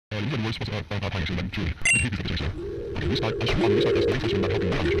Okay.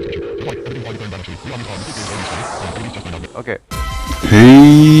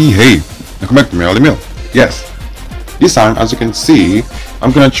 Hey, welcome back to me, AldiMil. Yes, this time, as you can see,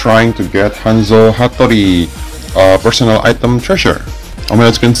 I'm gonna trying to get Hanzo Hattori personal item treasure. I mean,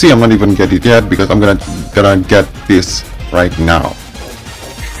 as you can see, I'm not even get it yet because I'm gonna get this right now.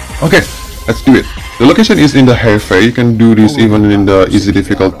 Okay, let's do it. The location is in the He Fei. You can do this even in the easy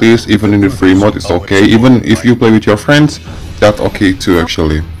difficulties, even in the free mode, it's okay. Even if you play with your friends, that's okay too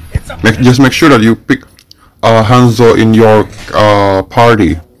actually. Just make sure that you pick Hanzo in your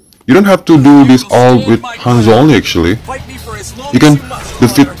party. You don't have to do this all with Hanzo only actually. You can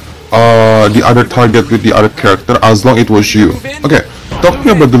defeat the other target with the other character as long it was you. Okay,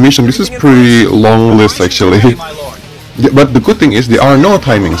 talking about the mission, this is pretty long list actually. But the good thing is there are no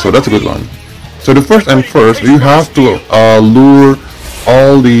timing, so that's a good one. So the first, you have to lure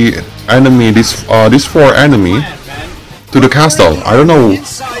all the enemy, these 4 enemy, to the castle. I don't know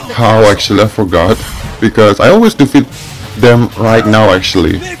how actually, I forgot, because I always defeat them right now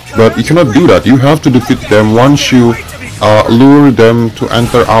actually. But you cannot do that. You have to defeat them once you lure them to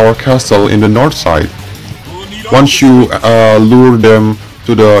enter our castle in the north side. Once you lure them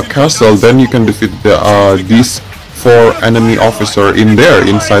to the castle, then you can defeat these 4 enemy officer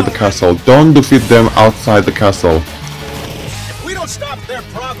inside the castle. Don't defeat them outside the castle.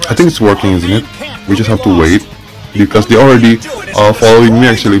 I think it's working, isn't it? We just have to wait because they already following me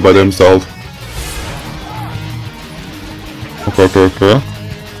actually by themselves. Okay.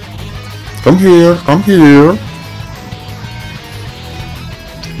 Come here.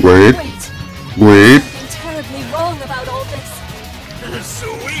 Wait.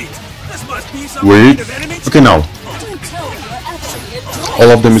 Wait. Okay, now. All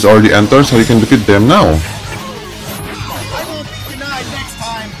of them is already entered, so you can defeat them now.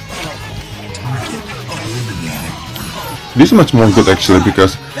 This is much more good actually,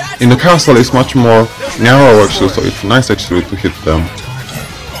 because in the castle it's much more narrow actually, so it's nice actually to hit them.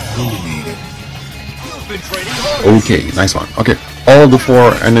 Okay, nice one. Okay, all the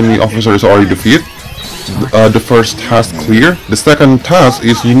 4 enemy officers already defeated. The first task clear. The second task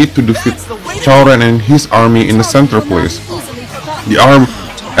is you need to defeat Cao Zhang and his army in the center place. The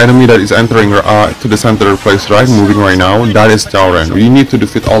enemy that is entering to the center place, right, moving right now, that is Cao Zhang. You need to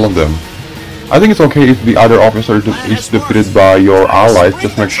defeat all of them. I think it's okay if the other officer is defeated by your allies.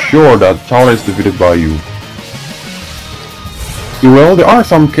 Just make sure that Zhao is defeated by you. Well, there are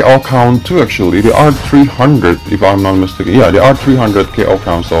some KO count too actually. There are 300 if I'm not mistaken. Yeah, there are 300 KO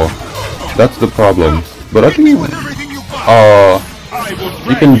count, so that's the problem. But I think you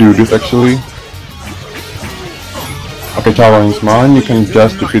can do this actually. Okay, Zhao is mine. You can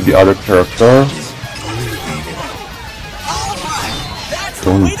just defeat the other character.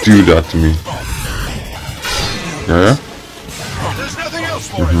 Don't do that to me. Yeah.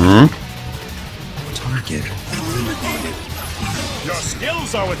 Target eliminated. Your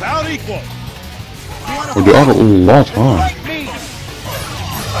skills are without equal. Oh, there are a lot, huh?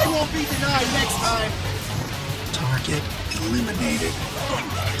 I won't be denied next time. Target eliminated.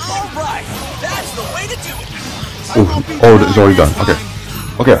 All right, that's the way to do it. Oh, it's already done.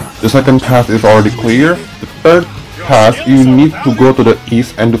 Okay. The second task is already clear. The third task, you need to go to the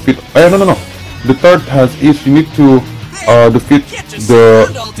east and defeat. No. The third task is you need to defeat the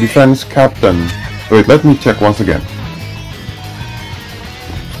defense captain. Wait, let me check once again.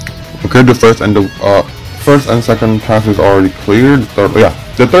 Okay, the first and second task is already clear.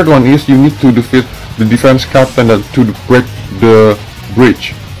 The third one is you need to defeat the defense captain to break the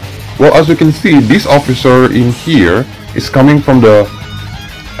bridge. Well, as you can see, this officer in here is coming from the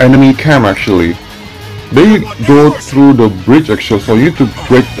enemy camp actually. They go through the bridge actually, so you need to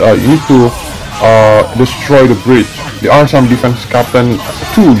destroy the bridge. There are some defense captain,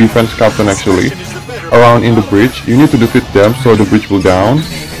 2 defense captain actually, around in the bridge. You need to defeat them so the bridge will down.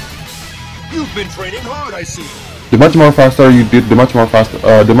 You've been training hard, I see. The much more faster you did, the much more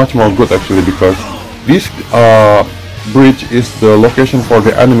good actually, because this bridge is the location for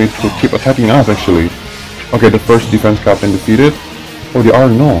the enemies to keep attacking us actually. Okay, the first defense captain defeated. Oh, they are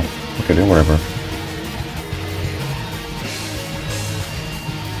no. Okay, then whatever.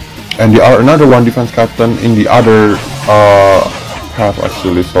 And there are another 1 defense captain in the other path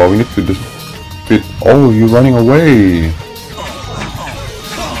actually, so we need to defeat. Oh, you're running away.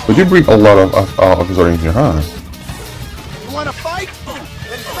 But you bring a lot of officers in here, huh? You wanna fight?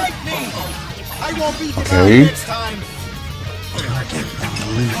 Then fight me. I won't be okay. Next time. Target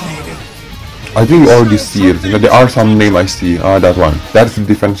eliminated. I think you already see it. There are some name I see. That one. That's the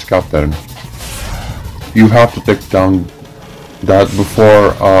defense captain. You have to take down that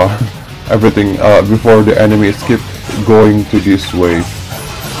before before the enemies keep going to this way.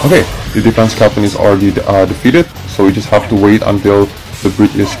 Okay, the defense captain is already defeated, so we just have to wait until the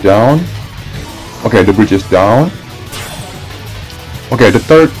bridge is down. Okay, the bridge is down. Okay, the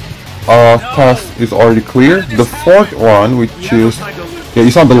third task is already clear. The fourth one, which is, yeah,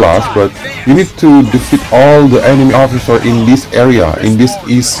 it's not the last, but you need to defeat all the enemy officer in this area, in this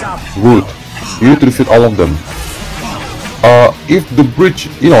east route. You need to defeat all of them. If the bridge,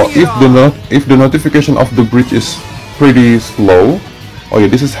 if the notification of the bridge is pretty slow, oh yeah,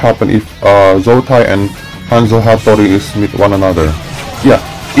 this has happened if Zhou Tai and Hanzo Hattori is meet one another. Yeah,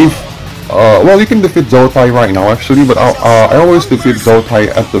 if well, you can defeat Zhou Tai right now actually, but I always defeat Zhou Tai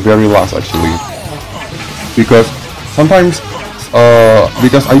at the very last actually, because sometimes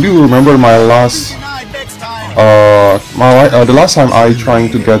because I do remember my last the last time I trying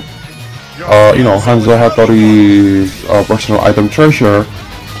to get Hanzo Hattori's personal item treasure,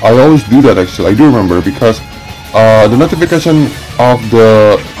 I always do that actually. I do remember because the notification of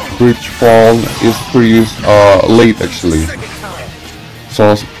the bridge fall is pretty late actually.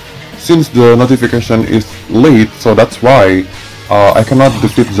 So since the notification is late, so that's why I cannot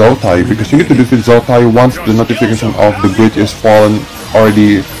defeat Zhou Tai, because you need to defeat Zhou Tai once the notification of the bridge is fallen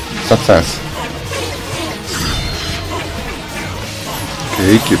already success.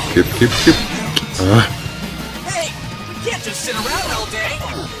 Okay, keep. Hey, we can't just sit around all day.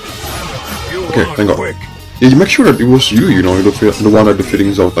 Okay, thank God. Yeah, you make sure that it was you, the one that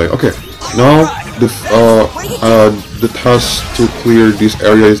defeating Zhou Tai. Okay, now the task to clear this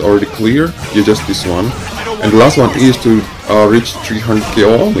area is already clear. Yeah, just this one, and the last one is to reach 300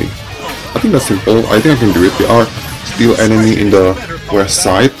 KO only. I think that's simple. I think I can do it. There are still enemy in the west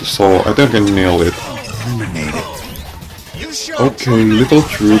side, so I think I can nail it. Okay, little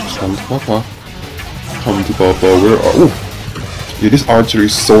troops, come to Papa. Come to Papa. Where are? Oh, yeah, this archery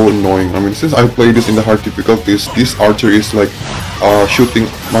is so annoying. I mean, since I play this in the hard difficulties, this archery is like shooting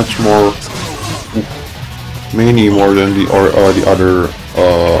much more, many more than the other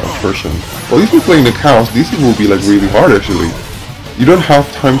version. Well, if you play in the chaos, this will be like really hard actually. You don't have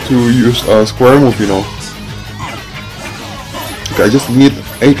time to use a square move, Okay, I just need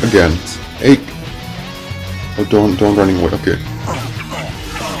 8 again. 8. Oh, don't running away. Okay.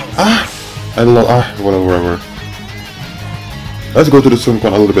 Whatever. Let's go to the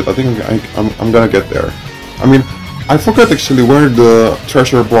Sunkwan a little bit. I think I'm gonna get there. I mean, I forgot actually where the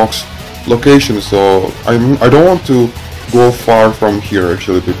treasure box location, so I don't want to go far from here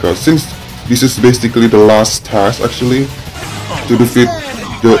actually, because since this is basically the last task actually to defeat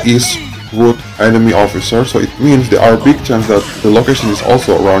the east route enemy officer, so it means there are big chance that the location is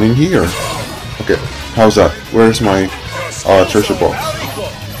also around in here. Okay, how's that? Where's my treasure box?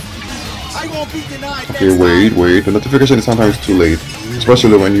 Okay, wait, the notification is sometimes too late,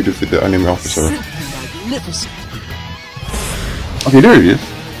 especially when you defeat the enemy officer. Okay, there it is.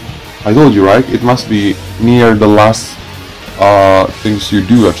 I told you, right? It must be near the last things you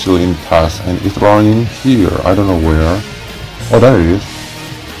do actually in task, and it's running here. I don't know where. Oh, there it is.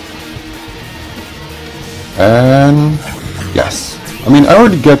 And yes, I mean, I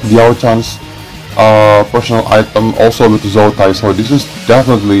already get Yao Chan's personal item also with Zhou Tai, so this is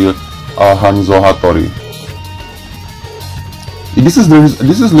definitely Hanzo Hattori. This is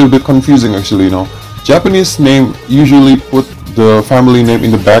a little bit confusing actually. Japanese name usually put the family name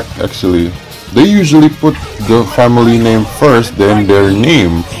in the back actually. They usually put the family name first, then their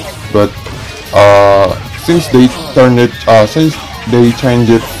name. But since they turned it, turn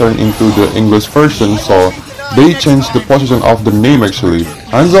into the English version, so they changed the position of the name actually.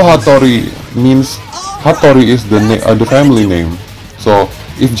 Hanzo Hattori means Hattori is the family name. So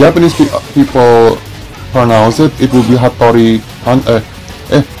if Japanese people pronounce it, it will be Hattori Hanzo.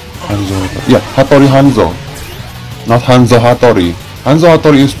 Yeah, Hattori Hanzo, not Hanzo Hattori. Hanzo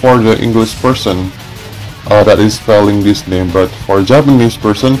Hattori is for the English person that is spelling this name, but for Japanese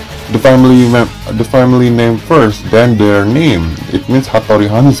person, the family name first, then their name. It means Hattori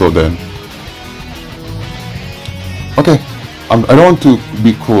Hanzo then. Okay, I don't want to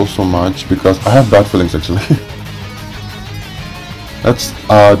be cool so much because I have bad feelings actually. Let's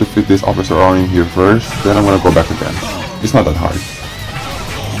defeat this officer around here first, then I'm gonna go back again. It's not that hard.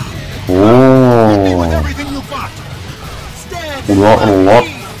 Oh, a lot.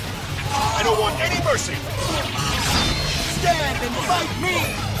 I don't want any mercy. Stand and fight me.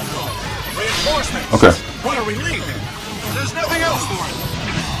 Reinforcements. Okay. What a relief. There's nothing else for it.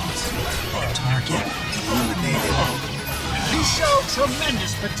 Target eliminated. You show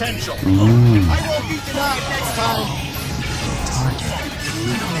tremendous potential. I won't be denied next time. Target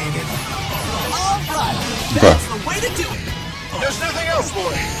eliminated. All right. That's the way to do it. There's nothing else for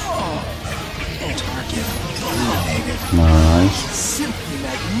it. Target eliminated. Nice. Simply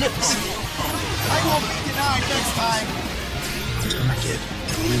magnificent. I won't be denied next time. Target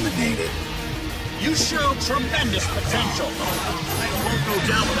eliminated. You show tremendous potential. I won't go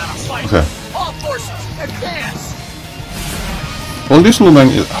down without a fight. Okay. All forces, advance. Well, this Lumang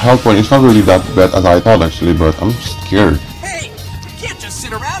health point is not really that bad as I thought actually, but I'm scared. Hey, you can't just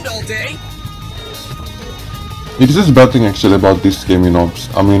sit around all day. This is a bad thing actually about this game, you know.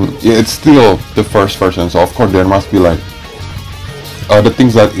 I mean, yeah, it's still the first version, so of course there must be like the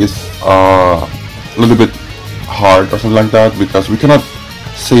things that is a little bit hard or something like that, because we cannot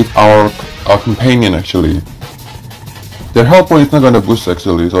save our companion actually. Their health point is not gonna boost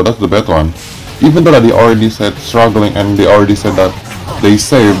actually, so that's the bad one. Even though that they already said struggling and they already said that they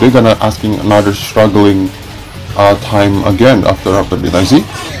save, they're gonna asking another struggling time again after this. I see.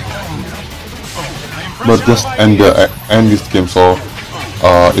 But just end this game, so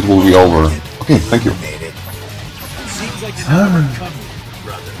it will be over. Okay, thank you.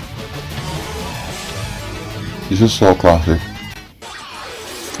 This is so classic.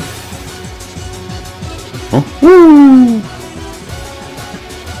 Oh, woo!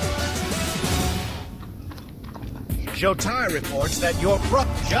 Zhou Tai reports that your brother,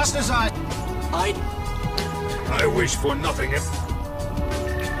 just as I wish for nothing if...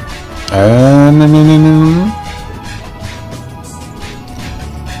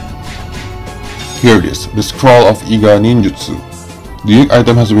 Here it is, the scroll of Iga Ninjutsu. The unique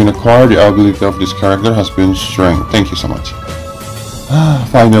item has been acquired, the ability of this character has been strengthened. Thank you so much.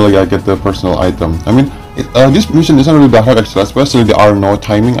 Finally, I get the personal item. I mean, this mission isn't really that hard actually, especially the R no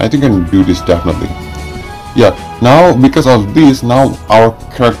timing. I think I can do this definitely. Yeah, now because of this, now our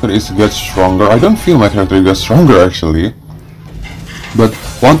character gets stronger. I don't feel my character gets stronger actually. But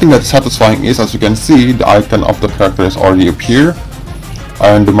one thing that's satisfying is, as you can see, the icon of the character is already appear,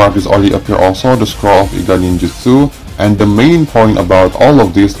 and the mark is already appear also, the scroll of Iga Ninjutsu, and the main point about all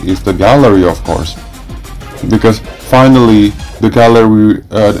of this is the gallery, of course, because finally the gallery,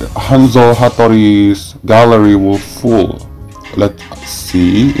 Hanzo Hattori's gallery will full. Let's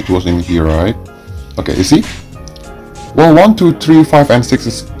see, it was in here, right? Okay, you see? Well, 1, 2, 3, 5, and 6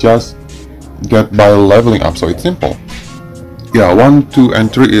 is just get by leveling up, so it's simple. Yeah, 1, 2, and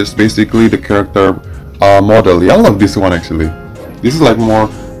 3 is basically the character model. Yeah, I love this one actually. This is like more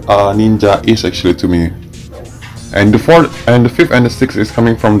ninja-ish actually to me. And the 4th and the 5th and the 6th is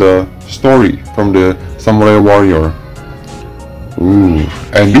coming from the story, from the Samurai Warrior. Ooh,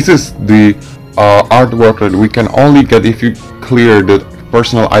 and this is the artwork that we can only get if you clear the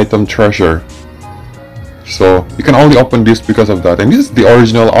personal item treasure. So you can only open this because of that. And this is the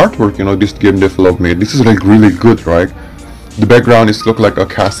original artwork, you know, this game developer made. This is like really good, right? The background is look like a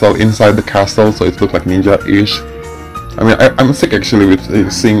castle inside the castle, so it looks like ninja-ish. I mean, I'm sick actually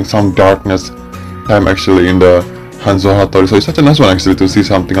with seeing some darkness time actually in the Hanzo Hattori, so it's such a nice one actually to see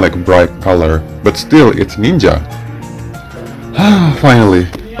something like bright color, but still it's ninja. Finally.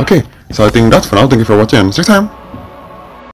 Okay, so I think that's for now. Thank you for watching. See you next time.